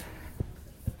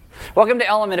Welcome to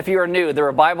Element. If you are new, there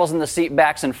are Bibles in the seat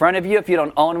backs in front of you. If you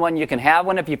don't own one, you can have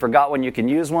one. If you forgot one, you can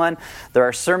use one. There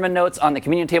are sermon notes on the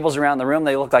communion tables around the room.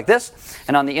 They look like this.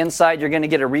 And on the inside, you're going to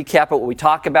get a recap of what we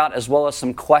talk about, as well as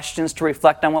some questions to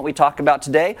reflect on what we talk about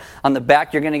today. On the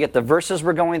back, you're going to get the verses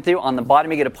we're going through. On the bottom,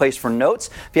 you get a place for notes.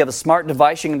 If you have a smart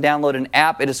device, you can download an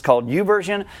app. It is called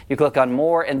YouVersion. You click on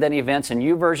More and then Events in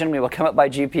YouVersion. We will come up by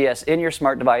GPS in your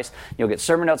smart device. You'll get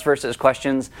sermon notes, verses,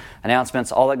 questions,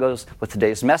 announcements, all that goes with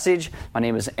today's message. My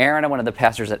name is Aaron. I'm one of the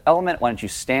pastors at Element. Why don't you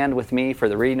stand with me for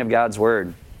the reading of God's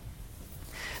Word?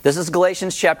 This is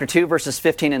Galatians chapter 2, verses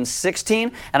 15 and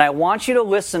 16, and I want you to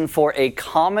listen for a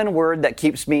common word that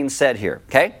keeps being said here,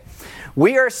 okay?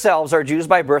 We ourselves are Jews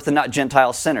by birth and not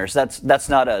Gentile sinners. That's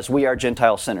not us. We are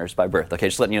Gentile sinners by birth. Okay,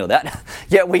 just letting you know that.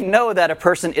 Yet we know that a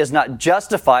person is not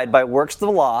justified by works of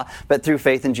the law, but through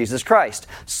faith in Jesus Christ.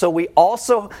 So we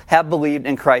also have believed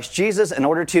in Christ Jesus in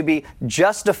order to be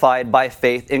justified by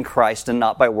faith in Christ and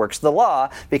not by works of the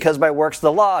law, because by works of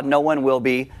the law, no one will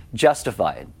be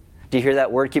justified. Do you hear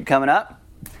that word keep coming up?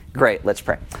 Great, let's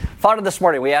pray. Father, this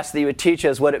morning we ask that you would teach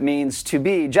us what it means to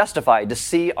be justified, to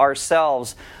see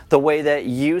ourselves the way that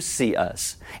you see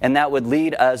us. And that would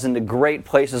lead us into great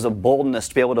places of boldness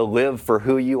to be able to live for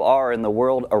who you are in the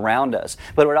world around us.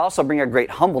 But it would also bring a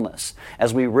great humbleness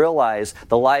as we realize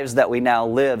the lives that we now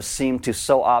live seem to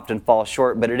so often fall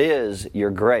short, but it is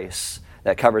your grace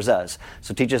that covers us.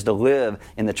 So teach us to live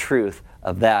in the truth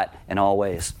of that in all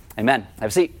ways. Amen.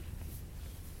 Have a seat.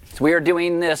 So we are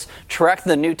doing this trek,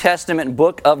 the New Testament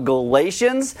book of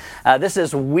Galatians. This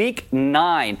is week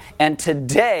 9, and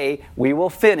today we will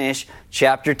finish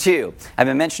chapter 2. I've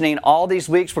been mentioning all these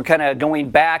weeks we're kind of going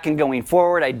back and going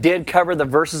forward. I did cover the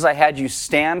verses I had you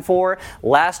stand for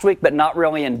last week, but not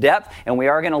really in depth, and we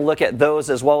are going to look at those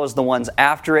as well as the ones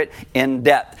after it in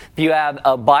depth. If you have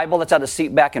a Bible that's on the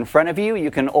seat back in front of you,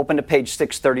 you can open to page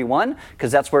 631,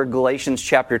 because that's where Galatians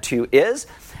chapter 2 is.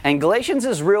 And Galatians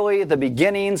is really the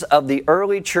beginnings of the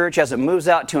early church as it moves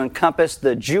out to encompass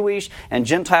the Jewish and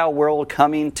Gentile world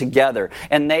coming together.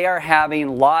 And they are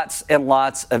having lots and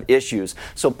lots of issues.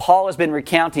 So Paul has been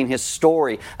recounting his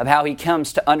story of how he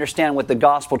comes to understand what the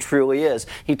gospel truly is.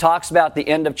 He talks about the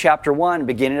end of chapter 1,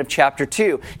 beginning of chapter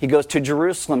 2. He goes to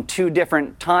Jerusalem 2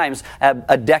 different times,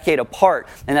 a decade apart.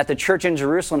 And that the church in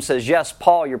Jerusalem says, yes,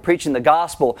 Paul, you're preaching the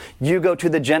gospel. You go to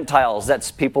the Gentiles. That's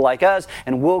people like us.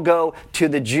 And we'll go to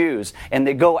the Jews. And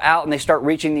they go out and they start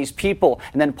reaching these people.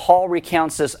 And then Paul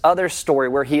recounts this other story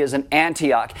where he is in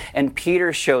Antioch and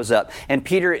Peter shows up. And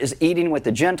Peter is eating with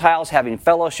the Gentiles, having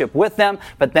fellowship with them.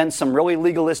 But then some really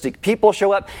legalistic people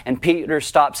show up and Peter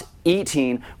stops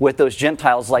eating with those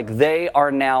Gentiles like they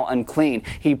are now unclean.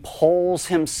 He pulls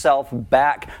himself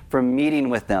back from meeting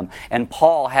with them. And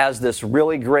Paul has this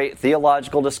really great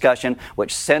theological discussion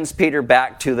which sends Peter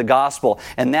back to the gospel.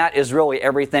 And that is really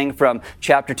everything from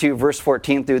chapter 2, verse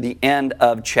 14 through the end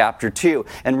of chapter 2.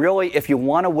 And really, if you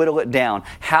want to whittle it down,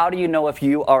 how do you know if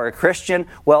you are a Christian?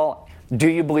 Well, do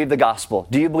you believe the gospel?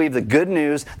 Do you believe the good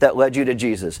news that led you to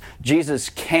Jesus? Jesus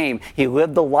came. He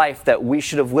lived the life that we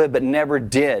should have lived but never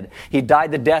did. He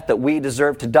died the death that we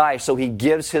deserve to die, so he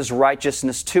gives his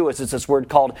righteousness to us. It's this word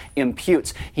called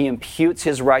imputes. He imputes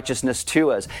his righteousness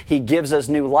to us. He gives us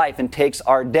new life and takes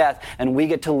our death, and we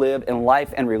get to live in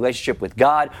life and relationship with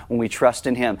God when we trust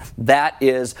in him. That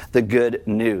is the good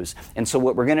news. And so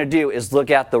what we're going to do is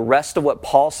look at the rest of what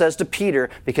Paul says to Peter,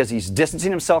 because he's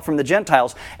distancing himself from the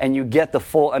Gentiles, and you get the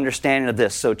full understanding of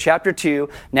this. So chapter 2,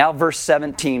 now verse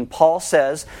 17, Paul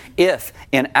says, if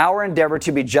in our endeavor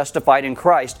to be justified in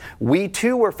Christ, we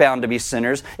too were found to be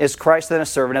sinners, is Christ then a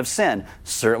servant of sin?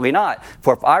 Certainly not.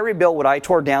 For if I rebuild what I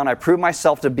tore down, I prove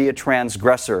myself to be a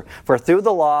transgressor. For through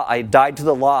the law I died to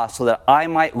the law so that I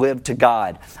might live to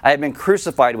God. I have been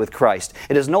crucified with Christ.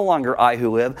 It is no longer I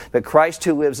who live, but Christ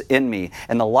who lives in me.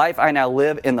 And the life I now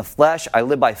live in the flesh, I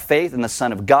live by faith in the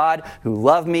Son of God who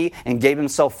loved me and gave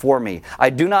himself for me. I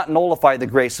do not nullify the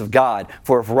grace of God,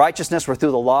 for if righteousness were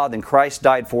through the law, then Christ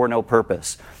died for no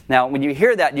purpose. Now, when you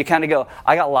hear that, you kind of go,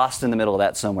 I got lost in the middle of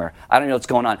that somewhere. I don't know what's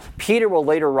going on. Peter will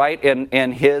later write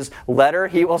in his letter,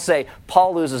 he will say,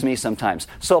 Paul loses me sometimes.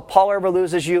 So if Paul ever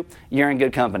loses you, you're in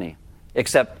good company.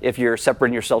 Except if you're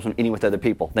separating yourself from eating with other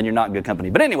people, then you're not in good company.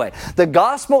 But anyway, the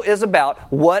gospel is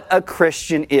about what a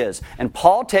Christian is. And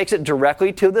Paul takes it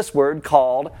directly to this word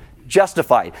called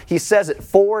justified. He says it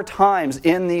 4 times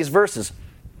in these verses.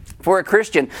 For a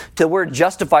Christian, the word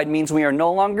justified means we are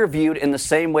no longer viewed in the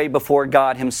same way before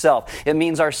God himself. It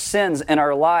means our sins and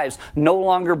our lives no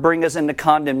longer bring us into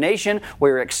condemnation. We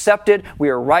are accepted. We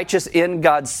are righteous in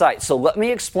God's sight. So let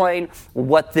me explain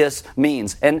what this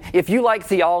means. And if you like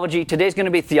theology, today's going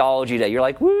to be theology day. You're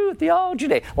like, woo, theology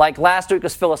day. Like last week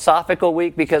was philosophical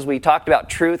week because we talked about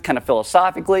truth kind of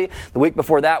philosophically. The week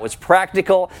before that was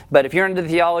practical. But if you're into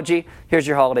theology, here's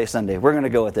your holiday Sunday. We're going to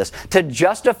go with this. To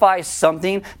justify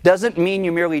something doesn't mean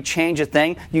you merely change a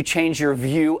thing, you change your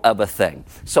view of a thing.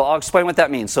 So I'll explain what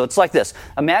that means. So it's like this.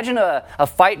 Imagine a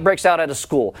fight breaks out at a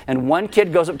school, and one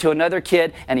kid goes up to another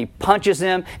kid, and he punches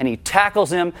him, and he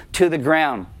tackles him to the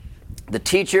ground. The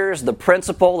teachers, the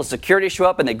principal, the security show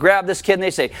up, and they grab this kid, and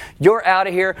they say, "You're out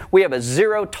of here. We have a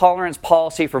zero tolerance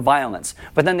policy for violence."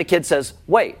 But then the kid says,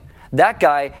 "Wait, that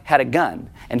guy had a gun,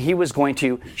 and he was going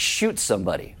to shoot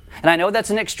somebody." And I know that's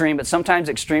an extreme, but sometimes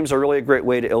extremes are really a great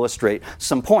way to illustrate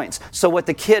some points. So what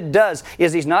the kid does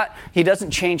is he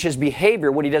doesn't change his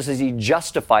behavior. What he does is he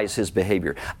justifies his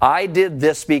behavior. I did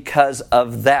this because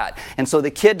of that. And so the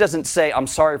kid doesn't say, "I'm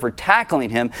sorry for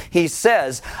tackling him." He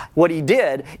says, what he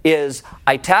did is,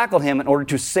 "I tackled him in order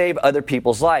to save other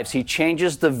people's lives." He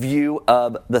changes the view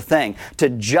of the thing. To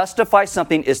justify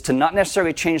something is to not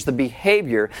necessarily change the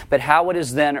behavior, but how it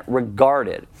is then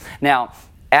regarded. Now,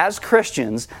 as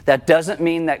Christians, that doesn't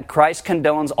mean that Christ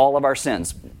condones all of our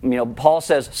sins. Paul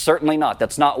says, certainly not.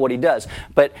 That's not what he does.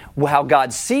 But how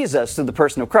God sees us through the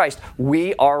person of Christ,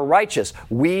 we are righteous.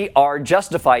 We are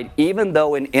justified, even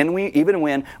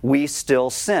when we still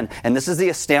sin. And this is the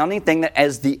astounding thing that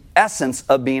is the essence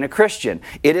of being a Christian.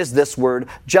 It is this word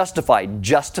justified,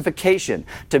 justification.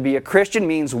 To be a Christian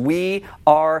means we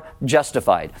are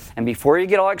justified. And before you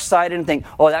get all excited and think,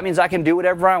 "Oh, that means I can do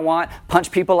whatever I want,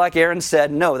 punch people like Aaron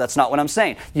said," no, that's not what I'm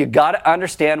saying. You got to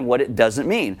understand what it doesn't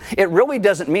mean. It really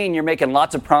doesn't mean you're making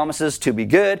lots of promises to be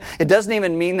good. It doesn't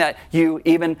even mean that you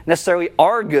even necessarily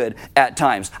are good at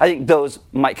times. I think those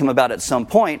might come about at some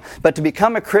point. But to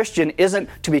become a Christian isn't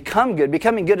to become good.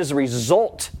 Becoming good is a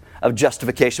result of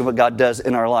justification, what God does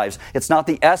in our lives. It's not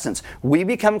the essence. We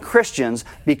become Christians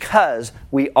because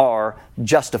we are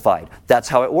justified. That's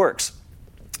how it works.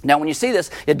 Now, when you see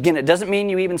this, again, it doesn't mean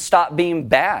you even stop being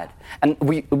bad. And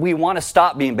we want to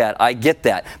stop being bad. I get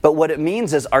that. But what it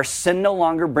means is our sin no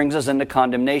longer brings us into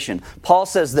condemnation. Paul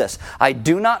says this, "I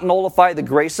do not nullify the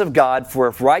grace of God, for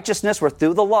if righteousness were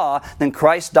through the law, then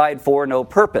Christ died for no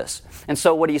purpose." And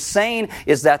so what he's saying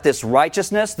is that this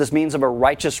righteousness, this means of a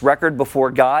righteous record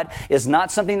before God, is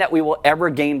not something that we will ever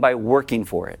gain by working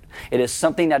for it. It is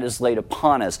something that is laid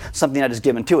upon us, something that is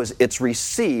given to us. It's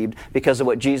received because of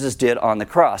what Jesus did on the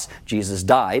cross. Jesus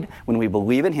died. When we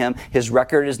believe in him, his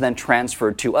record is then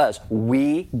transferred to us.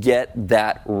 We get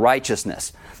that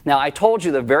righteousness. Now, I told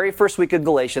you the very first week of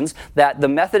Galatians that the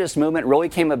Methodist movement really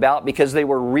came about because they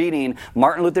were reading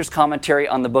Martin Luther's commentary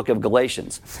on the book of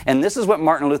Galatians. And this is what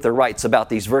Martin Luther writes about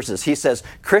these verses. He says,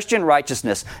 "Christian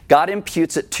righteousness, God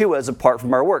imputes it to us apart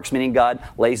from our works," meaning God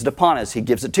lays it upon us. He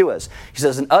gives it to us. He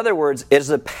says, in other words, it is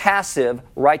a passive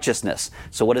righteousness.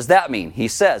 So what does that mean? He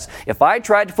says, "If I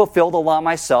tried to fulfill the law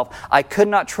myself, I could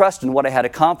not trust in what I had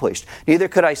accomplished. Neither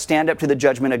could I stand up to the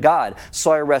judgment of God.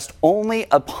 So I rest only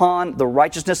upon the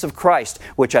righteousness of Christ,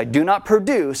 which I do not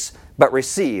produce, but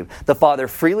receive. The Father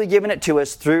freely given it to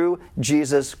us through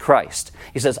Jesus Christ."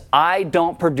 He says, I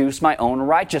don't produce my own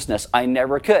righteousness. I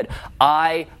never could.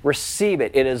 I receive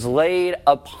it. It is laid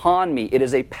upon me. It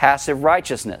is a passive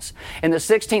righteousness. In the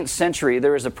 16th century,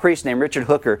 there is a priest named Richard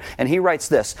Hooker, and he writes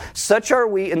this, "Such are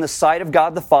we in the sight of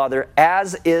God the Father,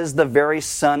 as is the very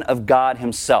Son of God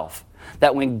himself."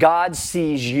 That when God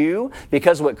sees you,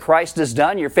 because of what Christ has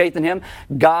done, your faith in him,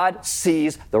 God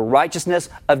sees the righteousness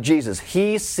of Jesus.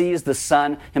 He sees the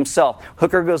Son himself.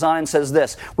 Hooker goes on and says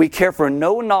this, "We care for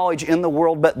no knowledge in the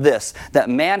world but this, that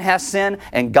man hath sinned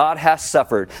and God hath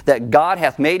suffered, that God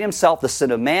hath made himself the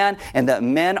sin of man, and that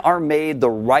men are made the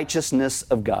righteousness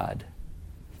of God."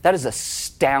 That is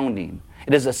astounding.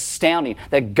 It is astounding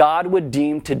that God would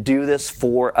deem to do this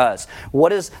for us. What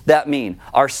does that mean?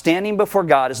 Our standing before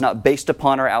God is not based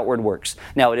upon our outward works.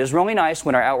 Now, it is really nice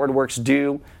when our outward works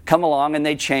do come along and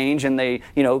they change and they,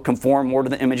 conform more to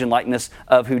the image and likeness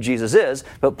of who Jesus is.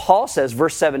 But Paul says,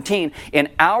 verse 17, "In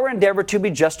our endeavor to be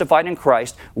justified in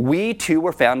Christ, we too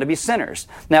were found to be sinners."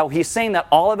 Now, he's saying that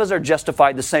all of us are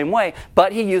justified the same way,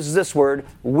 but he uses this word,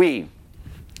 we.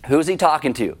 Who's he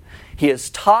talking to? He is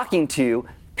talking to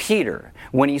Peter.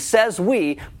 When he says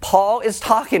we, Paul is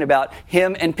talking about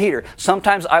him and Peter.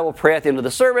 Sometimes I will pray at the end of the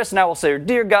service and I will say,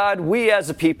 "Dear God, we as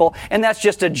a people," and that's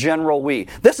just a general we.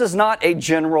 This is not a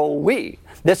general we.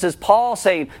 This is Paul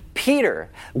saying, Peter,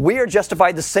 we are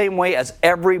justified the same way as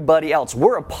everybody else.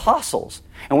 We're apostles,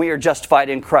 and we are justified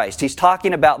in Christ. He's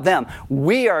talking about them.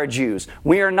 We are Jews.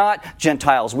 We are not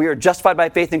Gentiles. We are justified by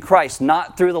faith in Christ,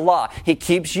 not through the law. He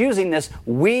keeps using this,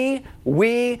 we.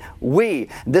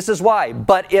 This is why.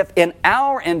 But if in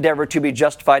our endeavor to be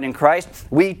justified in Christ,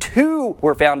 we too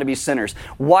were found to be sinners.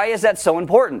 Why is that so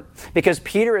important? Because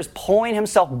Peter is pulling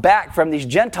himself back from these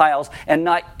Gentiles and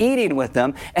not eating with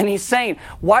them. And he's saying,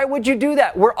 why would you do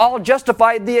that? We're all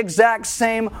justified the exact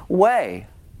same way.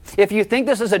 If you think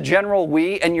this is a general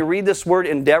we and you read this word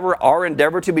endeavor, our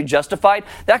endeavor to be justified,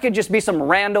 that could just be some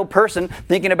rando person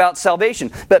thinking about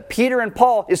salvation. But Peter and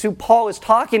Paul is who Paul is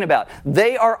talking about.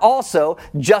 They are also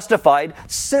justified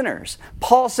sinners.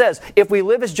 Paul says, if we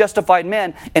live as justified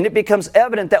men and it becomes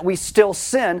evident that we still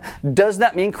sin, does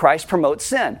that mean Christ promotes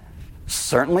sin?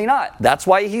 Certainly not. That's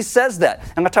why he says that.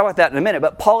 I'm going to talk about that in a minute.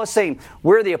 But Paul is saying,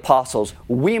 we're the apostles.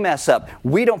 We mess up.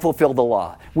 We don't fulfill the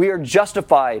law. We are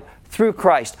justified through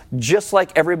Christ, just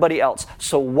like everybody else.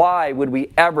 So why would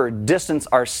we ever distance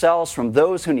ourselves from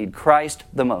those who need Christ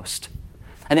the most?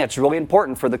 I think that's really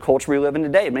important for the culture we live in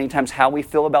today. Many times how we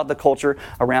feel about the culture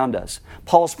around us.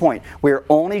 Paul's point, we are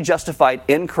only justified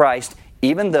in Christ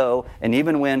even though and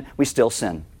even when we still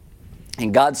sin.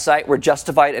 In God's sight, we're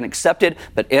justified and accepted,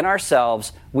 but in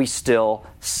ourselves, we still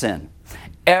sin.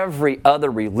 Every other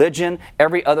religion,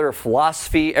 every other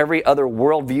philosophy, every other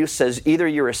worldview says either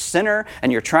you're a sinner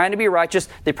and you're trying to be righteous.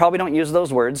 They probably don't use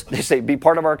those words. They say be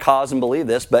part of our cause and believe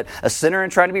this, but a sinner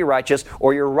and trying to be righteous,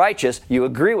 or you're righteous, you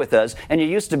agree with us, and you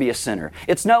used to be a sinner.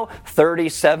 It's no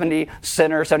 30-70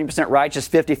 sinner, 70% righteous,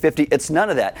 50-50. It's none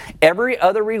of that. Every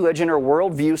other religion or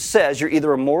worldview says you're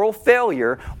either a moral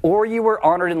failure or you were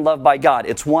honored and loved by God.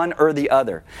 It's one or the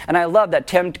other. And I love that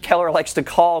Tim Keller likes to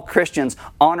call Christians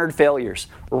honored failures,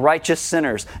 righteous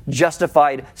sinners,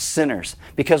 justified sinners,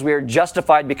 because we are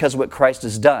justified because of what Christ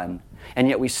has done, and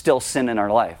yet we still sin in our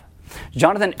life.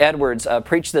 Jonathan Edwards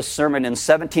preached this sermon in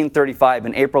 1735,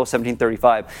 in April of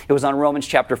 1735. It was on Romans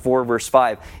chapter 4, verse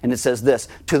 5, and it says this,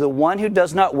 "To the one who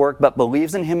does not work but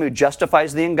believes in him who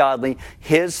justifies the ungodly,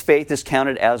 his faith is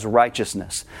counted as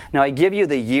righteousness." Now I give you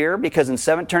the year because in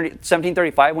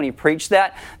 1735 when he preached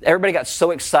that, everybody got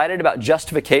so excited about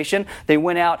justification, they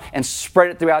went out and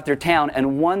spread it throughout their town,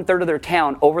 and 1/3 of their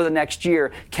town over the next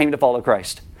year came to follow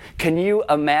Christ. Can you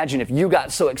imagine if you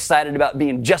got so excited about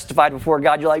being justified before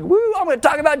God, you're like, woo, I'm going to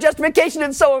talk about justification,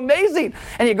 it's so amazing.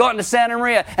 And you go out into Santa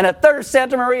Maria, and 1/3 of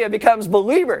Santa Maria becomes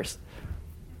believers.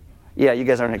 Yeah, you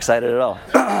guys aren't excited at all.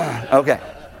 Okay.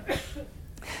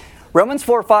 Romans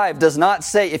 4:5 does not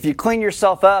say if you clean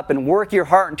yourself up and work your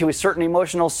heart into a certain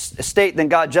emotional state, then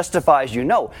God justifies you.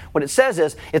 No, what it says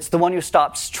is it's the one who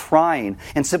stops trying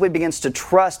and simply begins to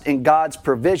trust in God's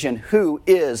provision who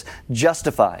is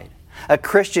justified. A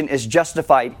Christian is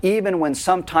justified even when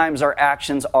sometimes our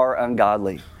actions are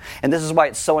ungodly. And this is why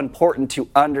it's so important to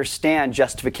understand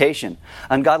justification.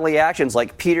 Ungodly actions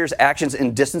like Peter's actions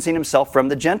in distancing himself from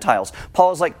the Gentiles.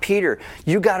 Paul is like, Peter,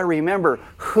 you got to remember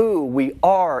who we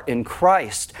are in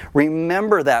Christ.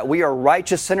 Remember that. We are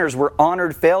righteous sinners. We're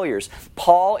honored failures.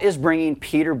 Paul is bringing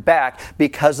Peter back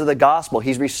because of the gospel.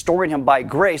 He's restoring him by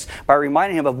grace by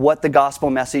reminding him of what the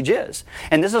gospel message is.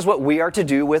 And this is what we are to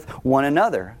do with one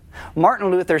another. Martin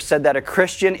Luther said that a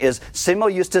Christian is simul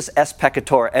justus es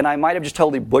peccator, and I might have just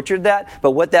totally butchered that,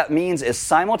 but what that means is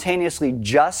simultaneously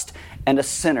just and a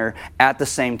sinner at the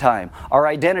same time. Our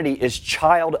identity is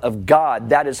child of God.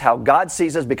 That is how God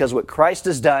sees us because of what Christ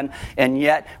has done, and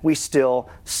yet we still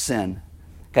sin.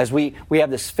 Guys, we have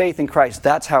this faith in Christ.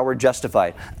 That's how we're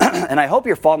justified. And I hope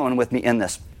you're following with me in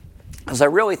this, because I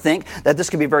really think that this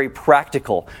can be very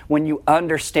practical when you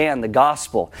understand the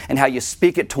gospel and how you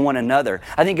speak it to one another.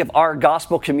 I think if our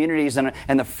gospel communities and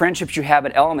the friendships you have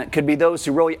at Element could be those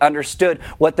who really understood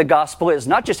what the gospel is,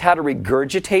 not just how to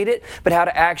regurgitate it, but how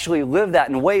to actually live that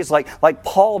in ways like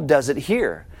Paul does it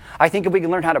here. I think if we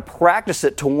can learn how to practice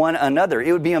it to one another,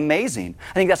 it would be amazing.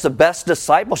 I think that's the best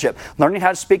discipleship, learning how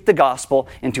to speak the gospel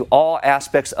into all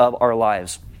aspects of our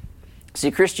lives. See,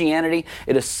 Christianity,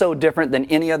 it is so different than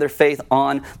any other faith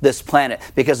on this planet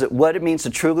because what it means to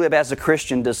truly live as a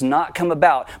Christian does not come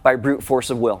about by brute force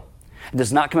of will. It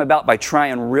does not come about by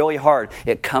trying really hard.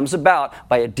 It comes about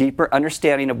by a deeper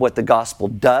understanding of what the gospel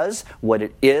does, what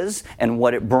it is, and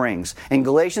what it brings. In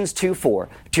Galatians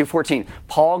 2:14,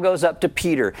 Paul goes up to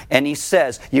Peter and he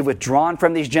says, you've withdrawn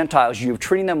from these Gentiles. You've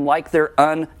treated them like they're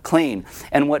unclean.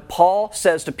 And what Paul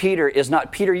says to Peter is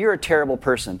not, Peter, you're a terrible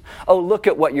person. Oh, look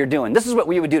at what you're doing. This is what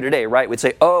we would do today, right? We'd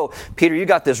say, oh, Peter, you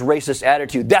got this racist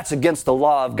attitude. That's against the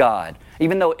law of God.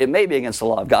 Even though it may be against the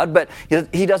law of God, but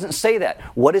he doesn't say that.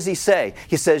 What does he say? say?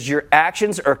 He says your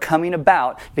actions are coming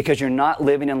about because you're not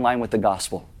living in line with the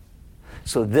gospel.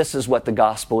 So this is what the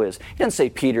gospel is. He doesn't say,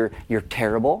 Peter, you're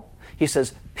terrible. He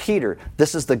says, Peter,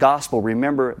 this is the gospel.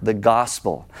 Remember the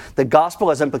gospel. The gospel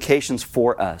has implications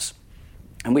for us.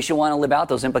 And we should want to live out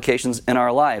those implications in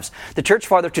our lives. The church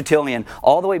father Tertullian,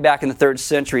 all the way back in the 3rd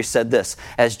century, said this: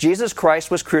 as Jesus Christ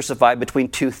was crucified between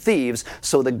two thieves,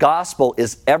 so the gospel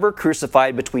is ever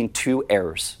crucified between two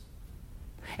errors.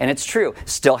 And it's true,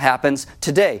 still happens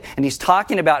today. And he's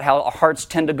talking about how our hearts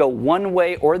tend to go one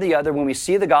way or the other when we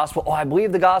see the gospel. Oh, I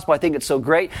believe the gospel, I think it's so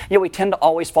great. Yet we tend to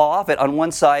always fall off it on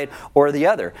one side or the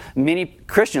other. Many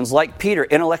Christians, like Peter,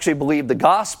 intellectually believe the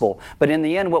gospel, but in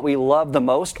the end, what we love the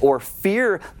most or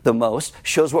fear the most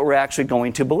shows what we're actually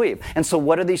going to believe. And so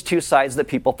what are these two sides that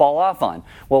people fall off on?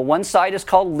 Well, one side is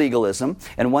called legalism,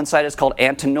 and one side is called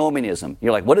antinomianism.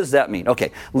 You're like, what does that mean?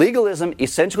 Okay, legalism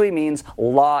essentially means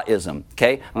lawism,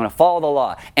 okay? I'm going to follow the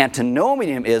law.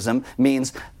 Antinomianism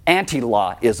means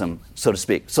anti-lawism, so to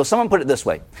speak. So someone put it this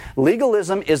way.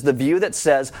 Legalism is the view that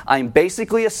says, I'm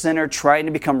basically a sinner trying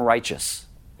to become righteous.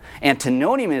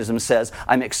 Antinomianism says,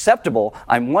 I'm acceptable,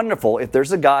 I'm wonderful. If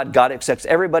there's a God, God accepts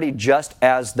everybody just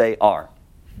as they are.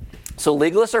 So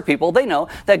legalists are people, they know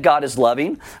that God is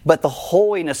loving, but the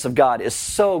holiness of God is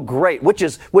so great, which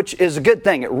is a good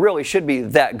thing. It really should be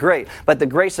that great. But the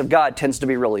grace of God tends to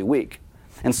be really weak.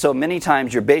 And so many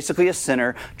times you're basically a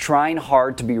sinner trying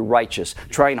hard to be righteous,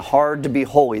 trying hard to be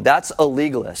holy. That's a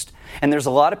legalist. And there's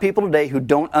a lot of people today who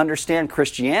don't understand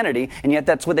Christianity, and yet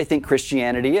that's what they think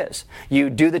Christianity is.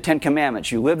 You do the 10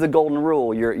 Commandments, you live the Golden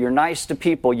Rule, you're nice to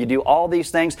people, you do all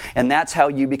these things, and that's how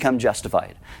you become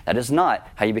justified. That is not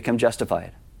how you become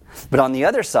justified. But on the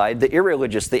other side, the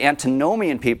irreligious, the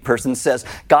antinomian person says,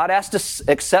 God has to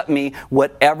accept me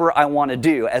whatever I want to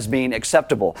do as being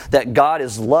acceptable. That God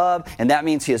is love, and that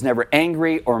means He is never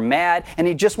angry or mad, and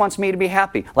He just wants me to be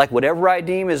happy. Like whatever I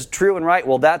deem is true and right,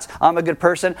 well, I'm a good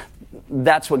person.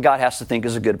 That's what God has to think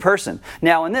is a good person.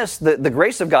 Now in this, the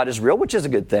grace of God is real, which is a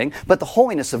good thing, but the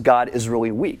holiness of God is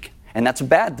really weak. And that's a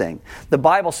bad thing. The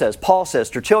Bible says, Paul says,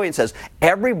 Tertullian says,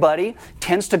 everybody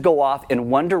tends to go off in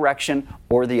one direction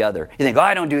or the other. You think,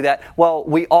 I don't do that. Well,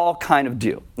 we all kind of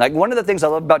do. Like one of the things I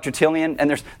love about Tertullian, and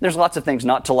there's lots of things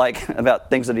not to like about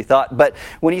things that he thought, but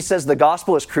when he says the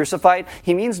gospel is crucified,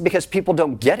 he means because people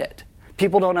don't get it.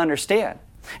 People don't understand.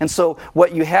 And so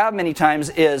what you have many times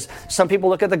is some people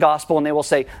look at the gospel and they will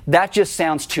say, that just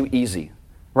sounds too easy.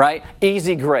 Right?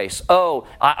 Easy grace. Oh,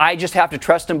 I just have to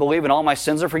trust and believe and all my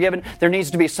sins are forgiven. There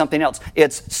needs to be something else.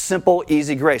 It's simple,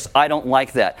 easy grace. I don't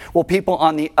like that. Well, people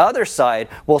on the other side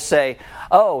will say,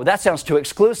 oh, that sounds too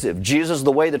exclusive. Jesus is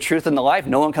the way, the truth, and the life.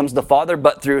 No one comes to the Father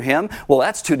but through Him. Well,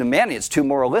 that's too demanding. It's too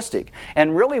moralistic.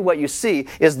 And really what you see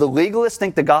is the legalists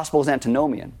think the gospel is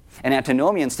antinomian, and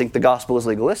antinomians think the gospel is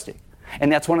legalistic. And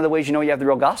that's one of the ways you know you have the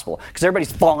real gospel, because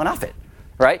everybody's falling off it.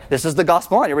 Right? This is the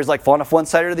gospel line. Everybody's like falling off one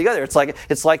side or the other. It's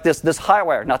like this high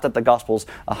wire. Not that the gospel's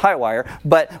a high wire,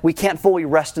 but we can't fully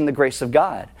rest in the grace of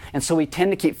God. And so we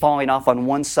tend to keep falling off on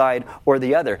one side or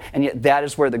the other. And yet that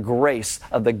is where the grace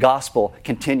of the gospel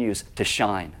continues to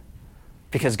shine.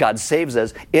 Because God saves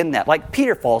us in that. Like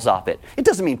Peter falls off it. It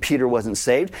doesn't mean Peter wasn't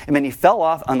saved. I mean, he fell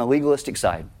off on the legalistic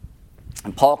side.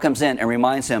 And Paul comes in and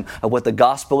reminds him of what the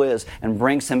gospel is and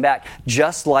brings him back,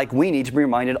 just like we need to be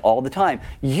reminded all the time.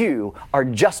 You are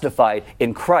justified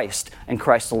in Christ and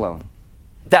Christ alone.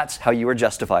 That's how you are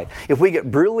justified. If we get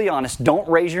brutally honest, don't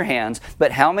raise your hands,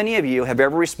 but how many of you have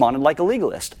ever responded like a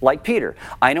legalist, like Peter?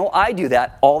 I know I do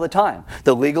that all the time.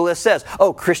 The legalist says,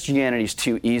 oh, Christianity's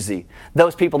too easy.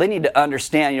 Those people, they need to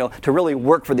understand, to really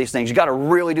work for these things. You got to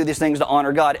really do these things to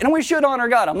honor God. And we should honor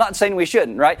God. I'm not saying we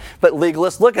shouldn't, right? But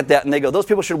legalists look at that and they go, those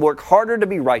people should work harder to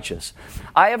be righteous.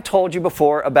 I have told you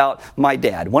before about my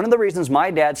dad. One of the reasons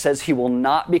my dad says he will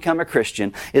not become a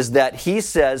Christian is that he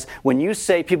says when you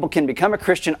say people can become a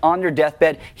Christian on their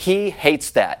deathbed, he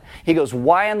hates that. He goes,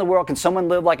 why in the world can someone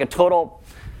live like a total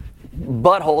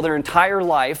butthole their entire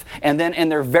life and then in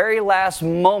their very last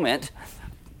moment,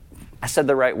 I said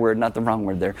the right word, not the wrong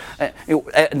word there,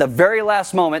 at the very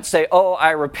last moment say, oh,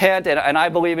 I repent and I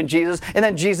believe in Jesus, and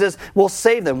then Jesus will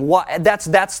save them. Why?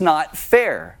 That's not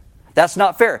fair. That's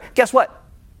not fair. Guess what?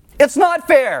 It's not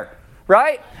fair,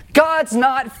 right? God's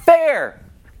not fair.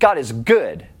 God is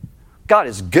good. God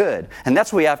is good. And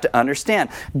that's what we have to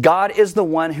understand. God is the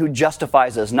one who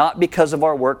justifies us, not because of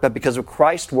our work, but because of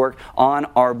Christ's work on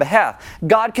our behalf.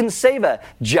 God can save a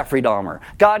Jeffrey Dahmer.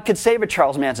 God could save a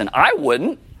Charles Manson. I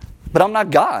wouldn't, but I'm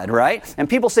not God, right? And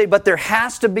people say, but there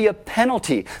has to be a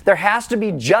penalty. There has to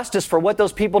be justice for what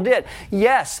those people did.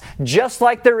 Yes, just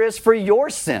like there is for your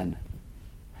sin.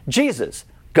 Jesus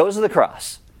goes to the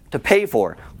cross to pay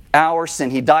for our sin.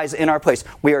 He dies in our place.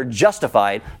 We are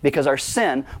justified because our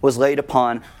sin was laid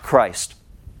upon Christ.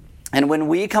 And when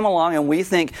we come along and we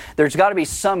think there's got to be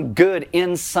some good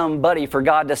in somebody for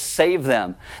God to save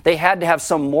them, they had to have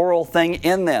some moral thing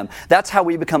in them. That's how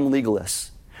we become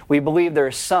legalists. We believe there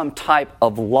is some type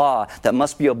of law that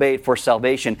must be obeyed for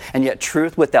salvation, and yet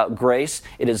truth without grace,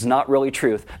 it is not really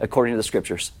truth according to the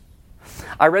Scriptures.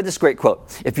 I read this great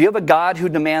quote. If you have a God who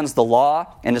demands the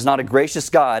law and is not a gracious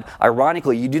God,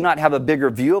 ironically, you do not have a bigger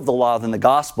view of the law than the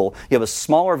gospel. You have a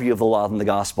smaller view of the law than the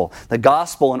gospel. The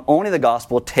gospel, and only the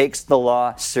gospel, takes the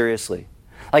law seriously.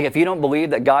 Like if you don't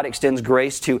believe that God extends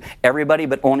grace to everybody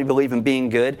but only believe in being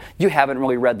good, you haven't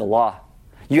really read the law.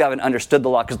 You haven't understood the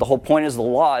law, because the whole point is the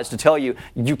law is to tell you,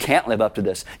 you can't live up to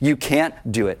this. You can't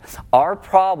do it. Our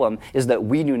problem is that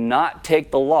we do not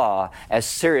take the law as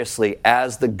seriously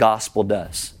as the gospel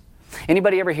does.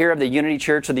 Anybody ever hear of the Unity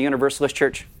Church or the Universalist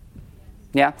Church?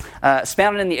 Yeah? It's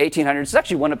founded in the 1800s. There's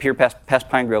actually one up here past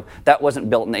Pine Grove. That wasn't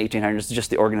built in the 1800s. It's just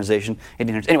the organization,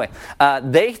 1800s. Anyway,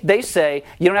 they say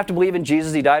you don't have to believe in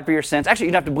Jesus. He died for your sins. Actually,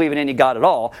 you don't have to believe in any God at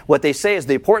all. What they say is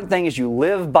the important thing is you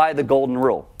live by the golden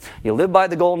rule. You live by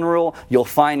the golden rule, you'll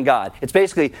find God. It's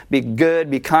basically be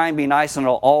good, be kind, be nice, and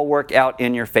it'll all work out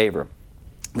in your favor.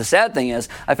 The sad thing is,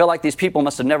 I feel like these people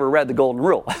must have never read the golden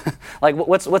rule. Like,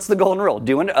 what's the golden rule?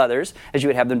 Do unto others as you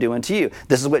would have them do unto you.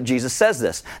 This is what Jesus says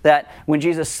this. That when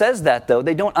Jesus says that, though,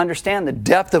 they don't understand the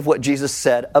depth of what Jesus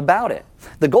said about it.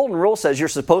 The golden rule says you're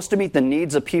supposed to meet the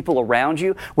needs of people around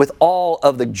you with all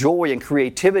of the joy and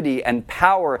creativity and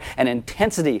power and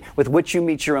intensity with which you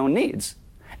meet your own needs.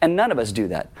 And none of us do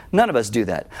that. None of us do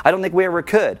that. I don't think we ever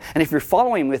could. And if you're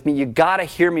following with me, you got to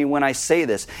hear me when I say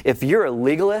this. If you're a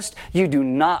legalist, you do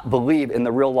not believe in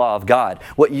the real law of God.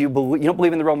 You don't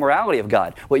believe in the real morality of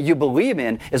God. What you believe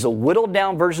in is a whittled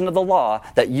down version of the law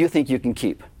that you think you can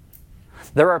keep.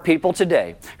 There are people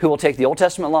today who will take the Old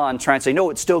Testament law and try and say, no,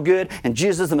 it's still good, and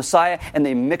Jesus is the Messiah, and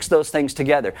they mix those things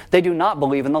together. They do not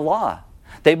believe in the law.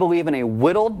 They believe in a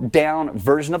whittled down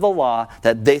version of the law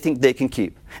that they think they can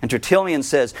keep. And Tertullian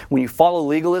says, when you follow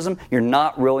legalism, you're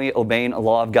not really obeying the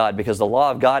law of God, because the law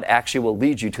of God actually will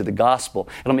lead you to the gospel.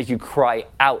 It'll make you cry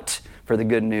out for the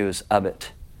good news of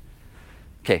it.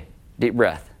 Okay, deep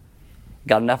breath.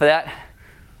 Got enough of that?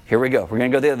 Here we go. We're going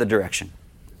to go the other direction.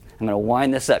 I'm going to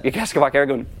wind this up. You guys come back here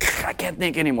going, I can't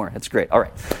think anymore. That's great. All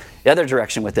right. The other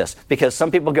direction with this, because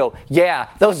some people go, yeah,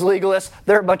 those legalists,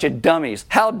 they're a bunch of dummies.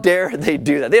 How dare they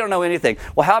do that? They don't know anything.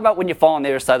 Well, how about when you fall on the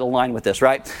other side of the line with this,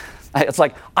 right? It's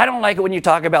like, I don't like it when you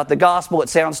talk about the gospel. It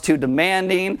sounds too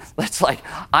demanding. It's like,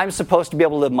 I'm supposed to be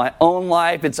able to live my own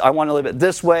life. I want to live it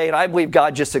this way, and I believe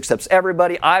God just accepts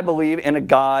everybody. I believe in a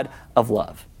God of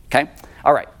love. Okay?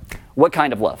 All right. What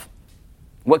kind of love?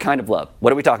 What kind of love?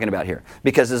 What are we talking about here?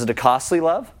 Because is it a costly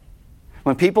love?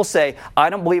 When people say,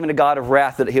 I don't believe in a God of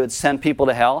wrath, that he would send people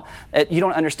to hell, you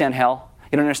don't understand hell.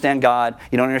 You don't understand God.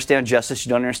 You don't understand justice.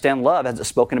 You don't understand love as it's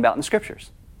spoken about in the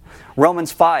Scriptures.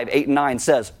 Romans 5:8-9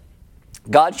 says,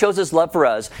 God shows his love for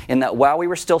us in that while we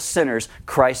were still sinners,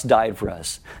 Christ died for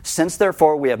us. Since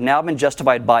therefore we have now been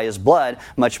justified by his blood,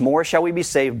 much more shall we be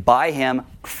saved by him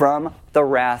from the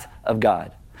wrath of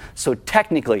God. So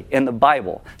technically, in the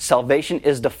Bible, salvation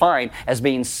is defined as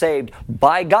being saved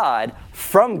by God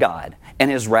from God and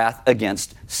his wrath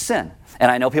against sin. And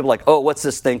I know people are like, oh, what's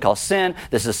this thing called sin?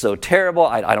 This is so terrible.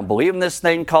 I don't believe in this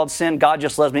thing called sin. God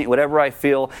just loves me. Whatever I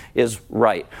feel is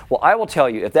right. Well, I will tell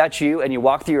you, if that's you and you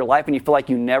walk through your life and you feel like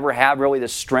you never have really the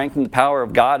strength and the power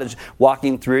of God is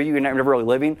walking through you, you're never really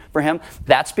living for him,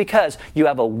 that's because you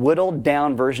have a whittled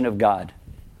down version of God.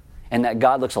 And that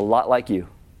God looks a lot like you.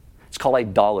 It's called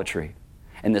idolatry.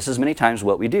 And this is many times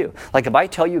what we do. Like if I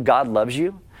tell you God loves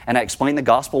you and I explain the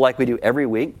gospel like we do every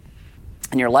week,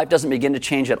 and your life doesn't begin to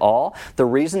change at all, the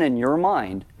reason in your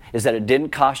mind is that it didn't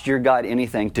cost your God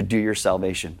anything to do your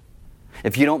salvation.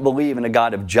 If you don't believe in a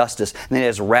God of justice, and that he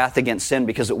has wrath against sin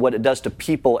because of what it does to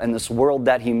people in this world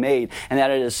that he made, and that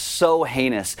it is so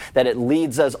heinous that it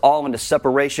leads us all into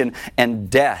separation and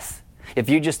death. If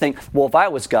you just think, well, if I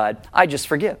was God, I'd just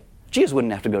forgive. Jesus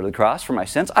wouldn't have to go to the cross for my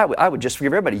sins. I would just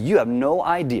forgive everybody. You have no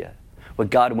idea what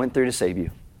God went through to save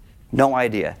you. No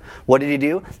idea. What did he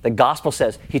do? The gospel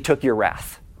says he took your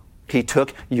wrath. He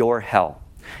took your hell.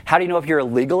 How do you know if you're a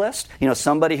legalist? You know,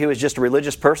 somebody who is just a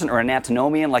religious person, or an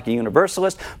antinomian like a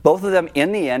universalist? Both of them,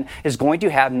 in the end, is going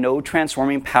to have no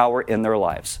transforming power in their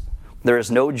lives. There is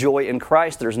no joy in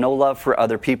Christ. There's no love for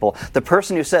other people. The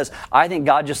person who says, I think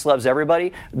God just loves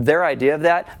everybody, their idea of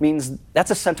that means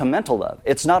that's a sentimental love.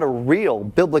 It's not a real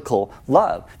biblical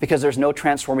love, because there's no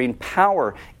transforming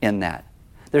power in that.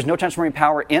 There's no transforming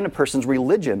power in a person's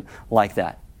religion like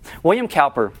that. William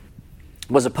Cowper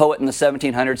was a poet in the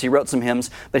 1700s. He wrote some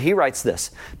hymns, but he writes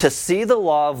this: to see the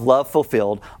law of love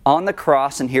fulfilled on the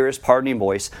cross and hear his pardoning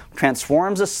voice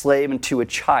transforms a slave into a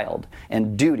child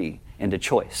and duty into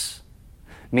choice.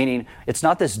 Meaning, it's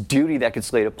not this duty that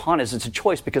gets laid upon us, it's a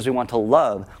choice because we want to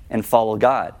love and follow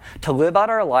God. To live out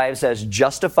our lives as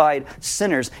justified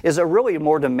sinners is a really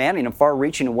more demanding and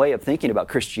far-reaching way of thinking about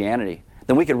Christianity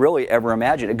than we could really ever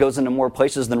imagine. It goes into more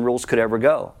places than rules could ever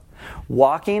go.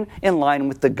 Walking in line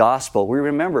with the gospel, we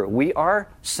remember we are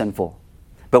sinful,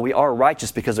 but we are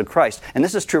righteous because of Christ. And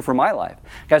this is true for my life.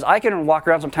 Guys, I can walk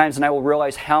around sometimes and I will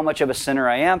realize how much of a sinner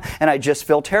I am, and I just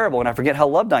feel terrible and I forget how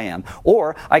loved I am.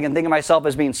 Or I can think of myself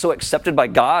as being so accepted by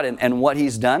God and what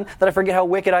He's done that I forget how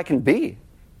wicked I can be.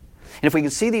 And if we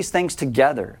can see these things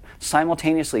together,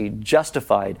 simultaneously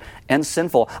justified and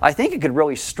sinful, I think it could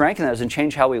really strengthen us and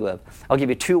change how we live. I'll give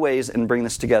you two ways and bring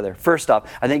this together. First off,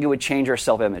 I think it would change our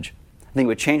self-image. I think it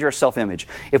would change our self-image.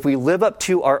 If we live up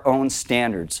to our own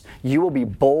standards, you will be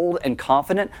bold and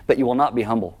confident, but you will not be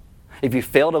humble. If you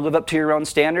fail to live up to your own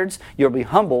standards, you'll be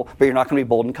humble, but you're not going to be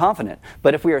bold and confident.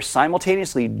 But if we are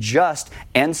simultaneously just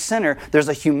and sinner, there's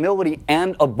a humility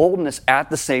and a boldness at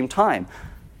the same time.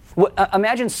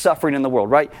 Imagine suffering in the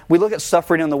world, right? We look at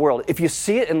suffering in the world. If you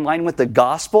see it in line with the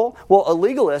gospel, well, a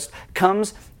legalist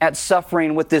comes at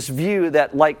suffering with this view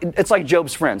that, it's like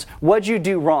Job's friends. What'd you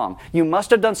do wrong? You must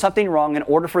have done something wrong in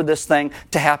order for this thing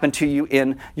to happen to you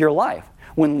in your life.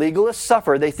 When legalists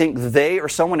suffer, they think they or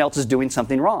someone else is doing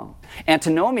something wrong.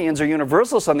 Antinomians or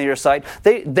universalists on the other side,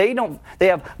 they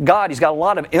have God, He's got a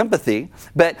lot of empathy,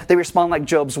 but they respond like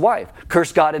Job's wife.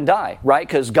 Curse God and die, right?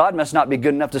 Because God must not be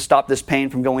good enough to stop this pain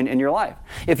from going in your life.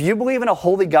 If you believe in a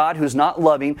holy God who's not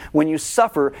loving, when you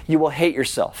suffer, you will hate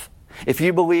yourself. If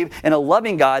you believe in a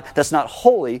loving God that's not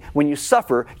holy, when you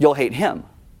suffer, you'll hate Him.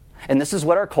 And this is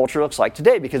what our culture looks like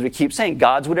today, because we keep saying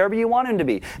God's whatever you want Him to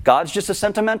be. God's just a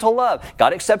sentimental love.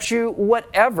 God accepts you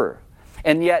whatever.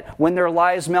 And yet, when their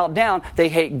lives melt down, they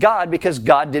hate God because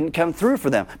God didn't come through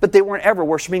for them. But they weren't ever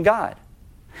worshiping God.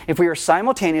 If we are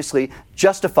simultaneously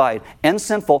justified and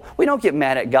sinful, we don't get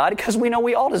mad at God because we know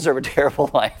we all deserve a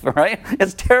terrible life, right?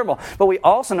 It's terrible. But we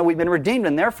also know we've been redeemed,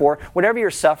 and therefore, whatever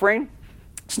you're suffering,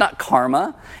 it's not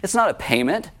karma. It's not a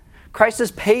payment. Christ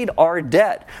has paid our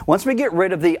debt. Once we get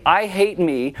rid of the I hate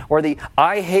me or the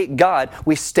I hate God,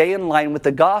 we stay in line with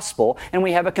the gospel, and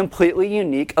we have a completely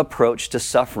unique approach to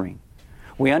suffering.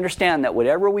 We understand that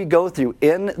whatever we go through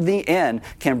in the end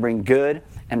can bring good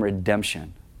and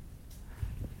redemption.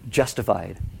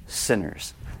 Justified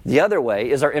sinners. The other way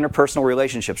is our interpersonal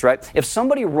relationships, right? If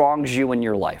somebody wrongs you in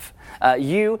your life,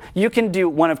 you can do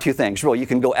one of two things. Really, you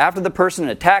can go after the person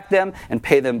and attack them and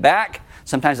pay them back.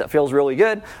 Sometimes that feels really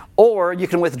good. Or you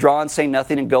can withdraw and say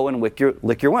nothing and go and lick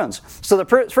your wounds. So the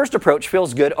first approach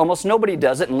feels good. Almost nobody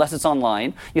does it unless it's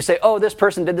online. You say, oh, this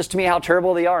person did this to me, how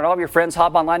terrible they are. And all of your friends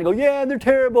hop online and go, yeah, they're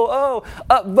terrible. Oh,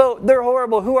 upvote, they're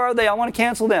horrible. Who are they? I want to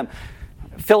cancel them.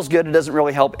 It feels good. It doesn't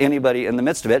really help anybody in the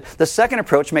midst of it. The second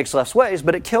approach makes less waves,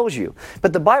 but it kills you.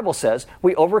 But the Bible says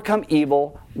we overcome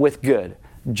evil with good.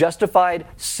 Justified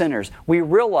sinners. We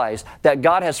realize that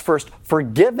God has first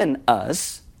forgiven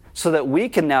us so that we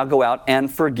can now go out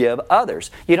and forgive others.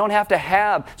 You don't have to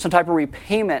have some type of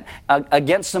repayment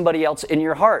against somebody else in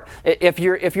your heart. If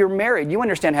you're married, you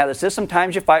understand how this is.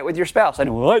 Sometimes you fight with your spouse. I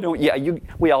know, well, I don't. Yeah,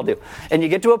 we all do. And you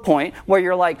get to a point where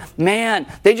you're like, man,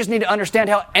 they just need to understand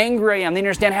how angry I am. They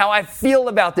understand how I feel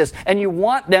about this. And you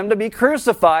want them to be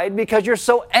crucified because you're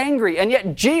so angry. And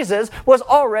yet Jesus was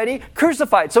already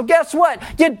crucified. So guess what?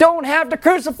 You don't have to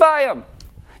crucify Him.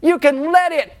 You can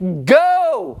let it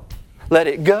go. Let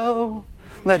it go.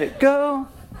 Let it go.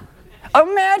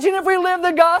 Imagine if we lived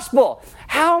the gospel.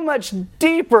 How much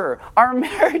deeper our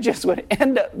marriages would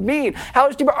end up being. How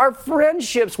much deeper our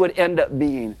friendships would end up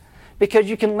being. Because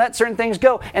you can let certain things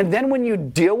go. And then when you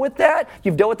deal with that,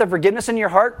 you've dealt with the forgiveness in your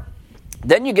heart,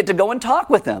 then you get to go and talk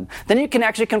with them. Then you can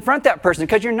actually confront that person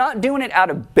because you're not doing it out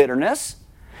of bitterness.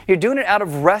 You're doing it out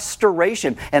of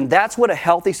restoration. And that's what a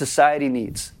healthy society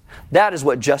needs. That is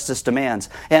what justice demands.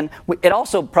 And it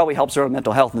also probably helps our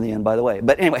mental health in the end, by the way.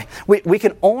 But anyway, we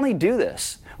can only do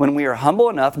this when we are humble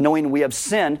enough, knowing we have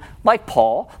sinned, like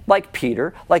Paul, like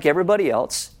Peter, like everybody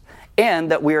else,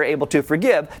 and that we are able to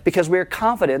forgive because we are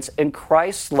confident in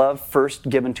Christ's love first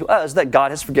given to us, that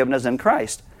God has forgiven us in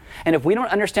Christ. And if we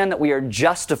don't understand that we are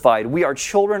justified, we are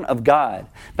children of God,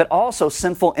 but also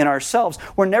sinful in ourselves,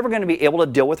 we're never going to be able to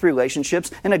deal with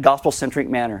relationships in a gospel-centric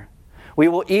manner. We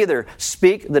will either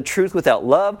speak the truth without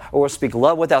love or we'll speak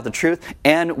love without the truth,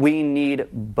 and we need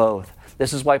both.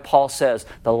 This is why Paul says,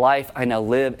 the life I now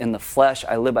live in the flesh,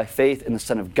 I live by faith in the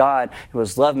Son of God who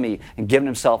has loved me and given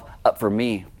Himself up for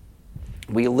me.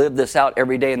 We live this out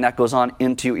every day, and that goes on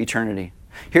into eternity.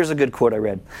 Here's a good quote I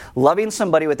read. Loving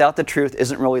somebody without the truth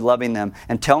isn't really loving them,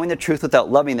 and telling the truth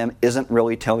without loving them isn't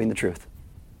really telling the truth.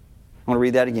 I want to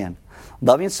read that again.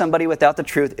 Loving somebody without the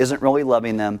truth isn't really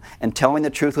loving them, and telling the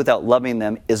truth without loving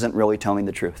them isn't really telling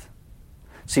the truth.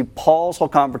 See, Paul's whole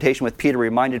confrontation with Peter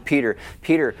reminded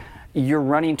Peter, you're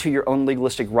running to your own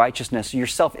legalistic righteousness. Your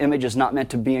self-image is not meant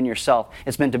to be in yourself.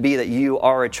 It's meant to be that you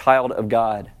are a child of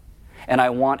God. And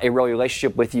I want a real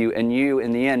relationship with you, and you,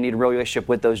 in the end, need a real relationship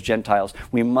with those Gentiles.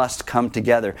 We must come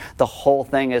together. The whole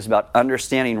thing is about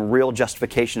understanding real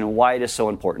justification and why it is so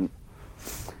important.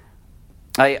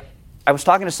 I was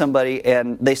talking to somebody,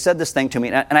 and they said this thing to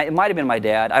me, and it might have been my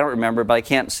dad. I don't remember, but I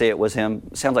can't say it was him.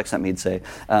 It sounds like something he'd say.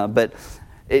 But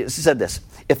it said this: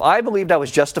 if I believed I was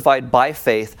justified by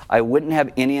faith, I wouldn't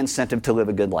have any incentive to live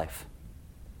a good life.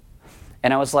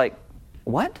 And I was like,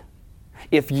 what?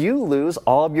 If you lose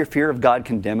all of your fear of God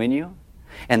condemning you,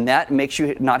 and that makes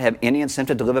you not have any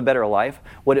incentive to live a better life,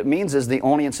 what it means is the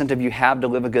only incentive you have to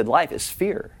live a good life is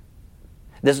fear.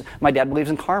 My dad believes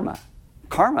in karma.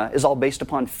 Karma is all based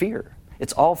upon fear.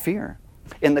 It's all fear.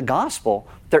 In the gospel,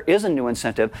 there is a new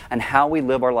incentive on how we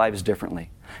live our lives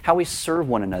differently, how we serve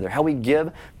one another, how we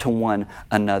give to one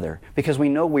another, because we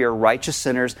know we are righteous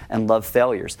sinners and love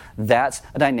failures. That's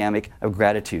a dynamic of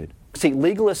gratitude. See,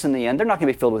 legalists in the end, they're not going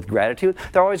to be filled with gratitude.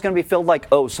 They're always going to be filled like,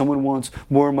 oh, someone wants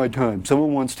more of my time.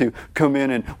 Someone wants to come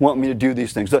in and want me to do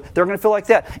these things. They're going to feel like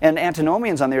that. And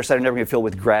antinomians on their side are never going to feel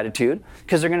with gratitude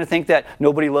because they're going to think that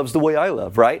nobody loves the way I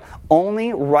love, right?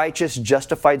 Only righteous,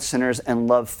 justified sinners and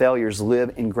love failures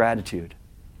live in gratitude.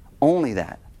 Only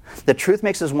that. The truth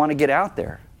makes us want to get out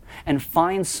there and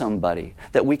find somebody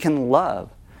that we can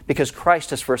love because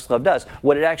Christ has first loved us.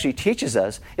 What it actually teaches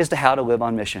us is to how to live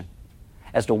on mission,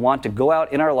 as to want to go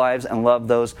out in our lives and love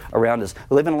those around us.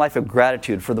 Live in a life of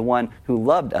gratitude for the one who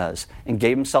loved us and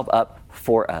gave himself up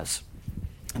for us.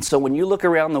 And so when you look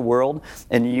around the world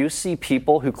and you see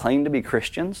people who claim to be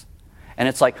Christians, and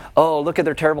it's like, oh, look at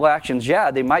their terrible actions.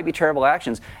 Yeah, they might be terrible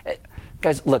actions.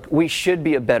 Guys, look, we should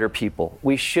be a better people.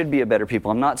 We should be a better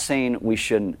people. I'm not saying we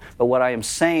shouldn't. But what I am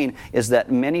saying is that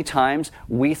many times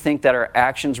we think that our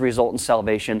actions result in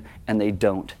salvation, and they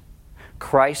don't.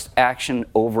 Christ's action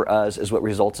over us is what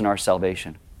results in our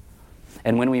salvation.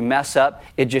 And when we mess up,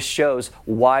 it just shows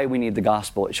why we need the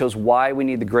gospel. It shows why we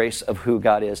need the grace of who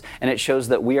God is. And it shows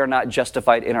that we are not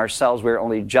justified in ourselves. We are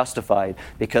only justified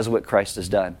because of what Christ has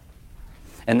done.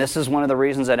 And this is one of the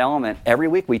reasons at Element, every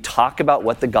week we talk about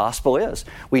what the gospel is.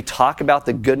 We talk about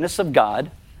the goodness of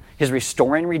God, His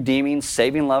restoring, redeeming,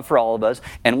 saving love for all of us,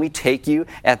 and we take you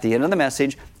at the end of the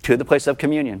message to the place of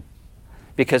communion.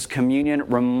 Because communion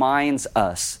reminds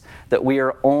us that we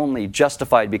are only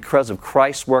justified because of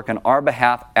Christ's work on our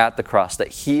behalf at the cross, that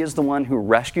He is the one who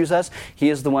rescues us, He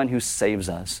is the one who saves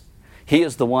us. He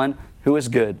is the one who is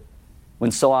good,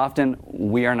 when so often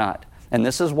we are not. And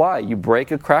this is why you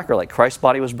break a cracker like Christ's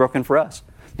body was broken for us,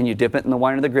 and you dip it in the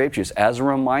wine or the grape juice as a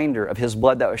reminder of His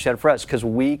blood that was shed for us, because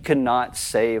we could not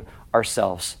save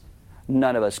ourselves.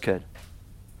 None of us could.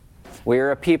 We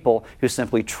are a people who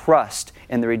simply trust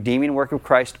in the redeeming work of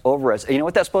Christ over us. And you know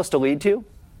what that's supposed to lead to?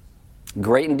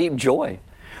 Great and deep joy.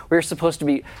 We're supposed to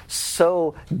be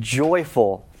so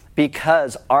joyful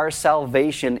because our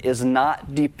salvation is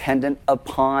not dependent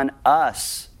upon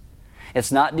us.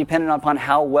 It's not dependent upon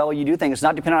how well you do things. It's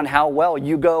not dependent on how well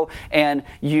you go and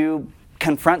you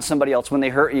confront somebody else when they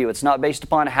hurt you. It's not based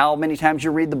upon how many times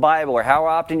you read the Bible or how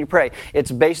often you pray.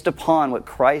 It's based upon what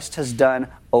Christ has done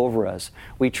over us.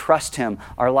 We trust Him.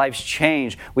 Our lives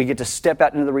change. We get to step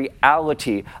out into the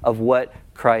reality of what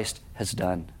Christ has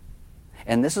done.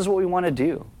 And this is what we want to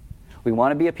do. We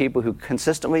want to be a people who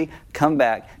consistently come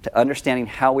back to understanding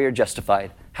how we are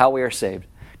justified, how we are saved,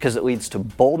 because it leads to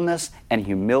boldness and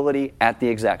humility at the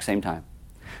exact same time.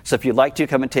 So if you'd like to,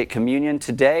 come and take communion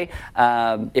today.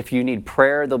 If you need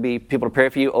prayer, there'll be people to pray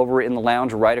for you over in the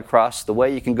lounge right across the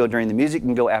way. You can go during the music. You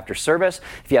can go after service.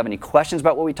 If you have any questions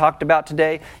about what we talked about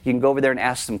today, you can go over there and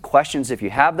ask some questions if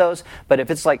you have those. But if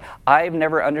it's like, I've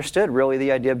never understood really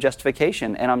the idea of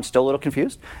justification, and I'm still a little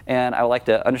confused, and I would like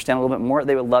to understand a little bit more,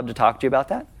 they would love to talk to you about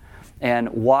that and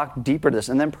walk deeper to this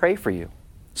and then pray for you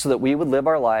so that we would live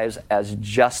our lives as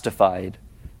justified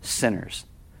sinners.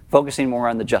 Focusing more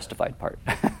on the justified part,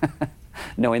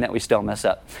 knowing that we still mess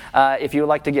up. If you would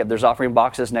like to give, there's offering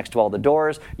boxes next to all the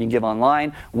doors. You can give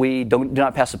online. We do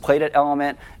not pass a plate at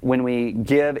Element. When we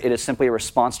give, it is simply a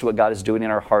response to what God is doing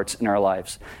in our hearts and our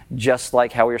lives. Just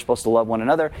like how we are supposed to love one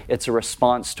another, it's a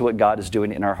response to what God is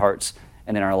doing in our hearts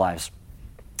and in our lives.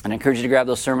 And I encourage you to grab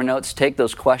those sermon notes, take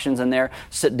those questions in there,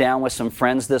 sit down with some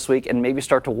friends this week, and maybe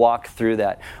start to walk through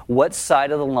that. What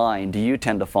side of the line do you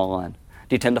tend to fall on?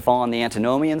 Do you tend to fall on the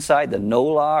antinomian side, the no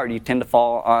law, or do you tend to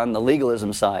fall on the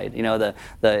legalism side? You know,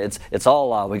 it's all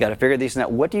law. We got to figure these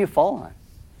out. What do you fall on?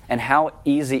 And how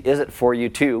easy is it for you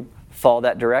to fall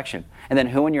that direction? And then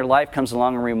who in your life comes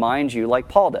along and reminds you, like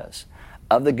Paul does,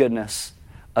 of the goodness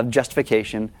of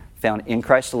justification found in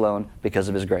Christ alone because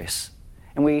of his grace?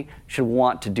 And we should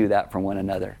want to do that for one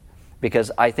another.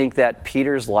 Because I think that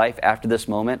Peter's life after this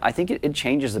moment, I think it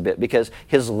changes a bit. Because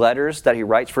his letters that he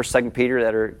writes for 2 Peter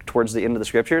that are towards the end of the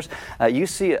Scriptures, you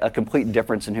see a complete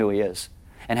difference in who he is.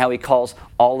 And how he calls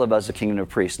all of us a kingdom of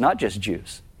priests, not just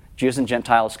Jews. Jews and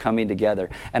Gentiles coming together.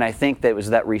 And I think that it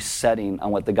was that resetting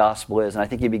on what the gospel is. And I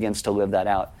think he begins to live that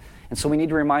out. And so we need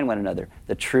to remind one another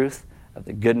the truth of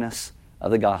the goodness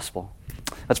of the gospel.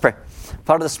 Let's pray.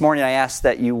 Father, this morning I ask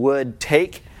that you would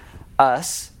take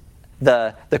us,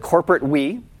 the corporate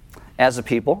we, as a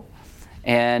people,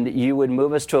 and you would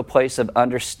move us to a place of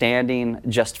understanding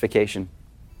justification.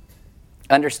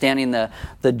 Understanding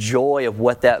the joy of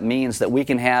what that means, that we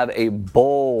can have a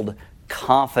bold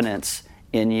confidence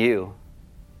in you.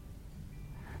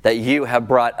 That you have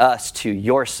brought us to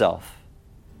yourself.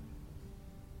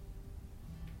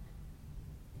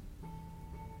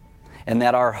 And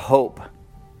that our hope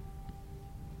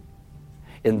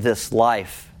in this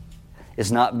life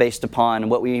is not based upon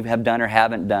what we have done or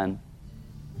haven't done,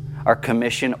 our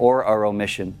commission or our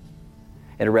omission.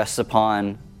 It rests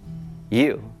upon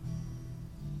you.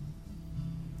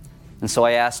 And so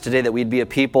I ask today that we'd be a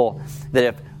people that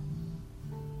if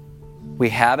we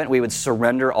haven't, we would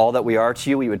surrender all that we are to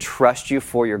you. We would trust you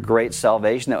for your great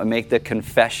salvation, that would make the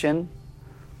confession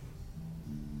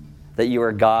that you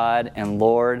are God and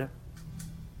Lord,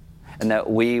 and that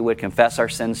we would confess our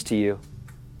sins to you.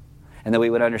 And that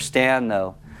we would understand,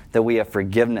 though, that we have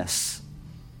forgiveness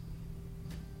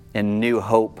and new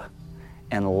hope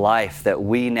and life that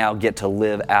we now get to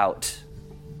live out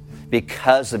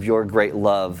because of your great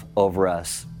love over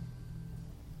us.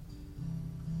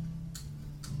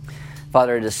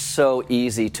 Father, it is so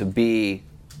easy to be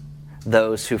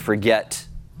those who forget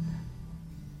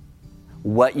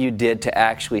what you did to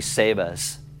actually save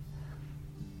us,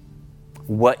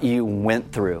 what you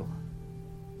went through.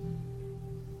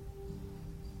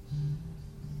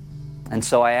 And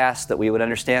so I ask that we would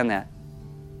understand that.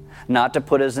 Not to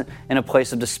put us in a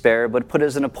place of despair, but put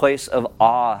us in a place of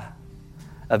awe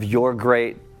of your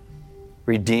great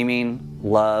redeeming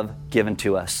love given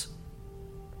to us.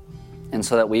 And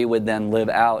so that we would then live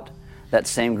out that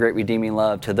same great redeeming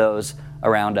love to those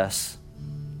around us.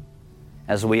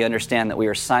 As we understand that we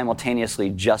are simultaneously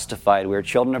justified, we are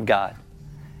children of God,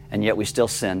 and yet we still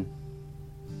sin.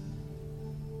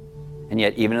 And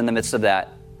yet, even in the midst of that,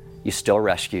 you still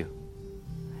rescue.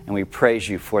 And we praise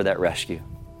you for that rescue.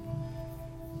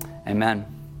 Amen.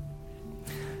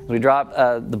 As we drop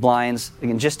the blinds, we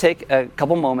can just take a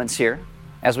couple moments here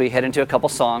as we head into a couple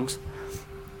songs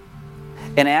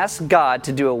and ask God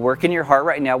to do a work in your heart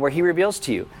right now where he reveals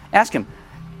to you. Ask him,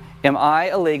 am I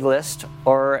a legalist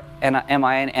or am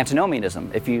I an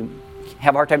antinomianism? If you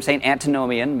have a hard time saying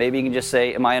antinomian, maybe you can just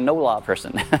say, am I a no-law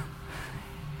person?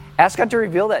 Ask God to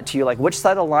reveal that to you, like which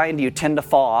side of the line do you tend to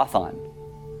fall off on?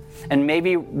 And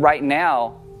maybe right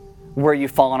now, where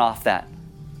you've fallen off that.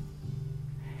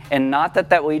 And not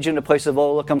that leads you into a place of,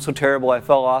 oh, look, I'm so terrible, I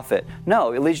fell off it.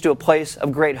 No, it leads you to a place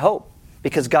of great hope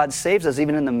because God saves us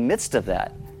even in the midst of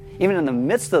that, even in the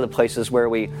midst of the places where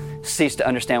we cease to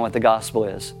understand what the gospel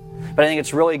is. But I think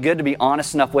it's really good to be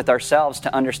honest enough with ourselves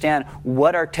to understand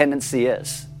what our tendency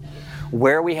is,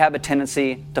 where we have a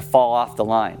tendency to fall off the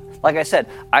line. Like I said,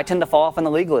 I tend to fall off on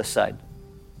the legalist side.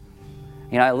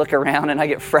 You know, I look around and I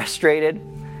get frustrated.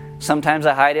 Sometimes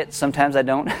I hide it, sometimes I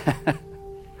don't.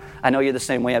 I know you're the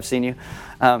same way, I've seen you.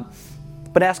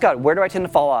 But ask God, where do I tend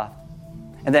to fall off?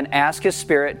 And then ask his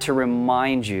Spirit to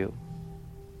remind you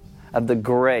of the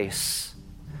grace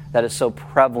that is so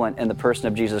prevalent in the person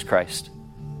of Jesus Christ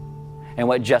and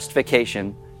what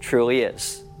justification truly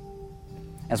is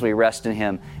as we rest in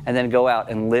him. And then go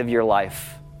out and live your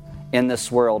life in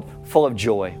this world full of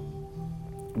joy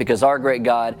because our great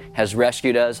God has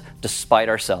rescued us despite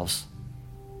ourselves.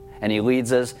 And he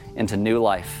leads us into new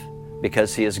life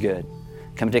because he is good.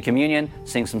 Come to communion,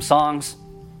 sing some songs,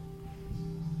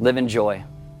 live in joy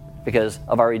because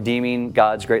of our redeeming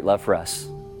God's great love for us.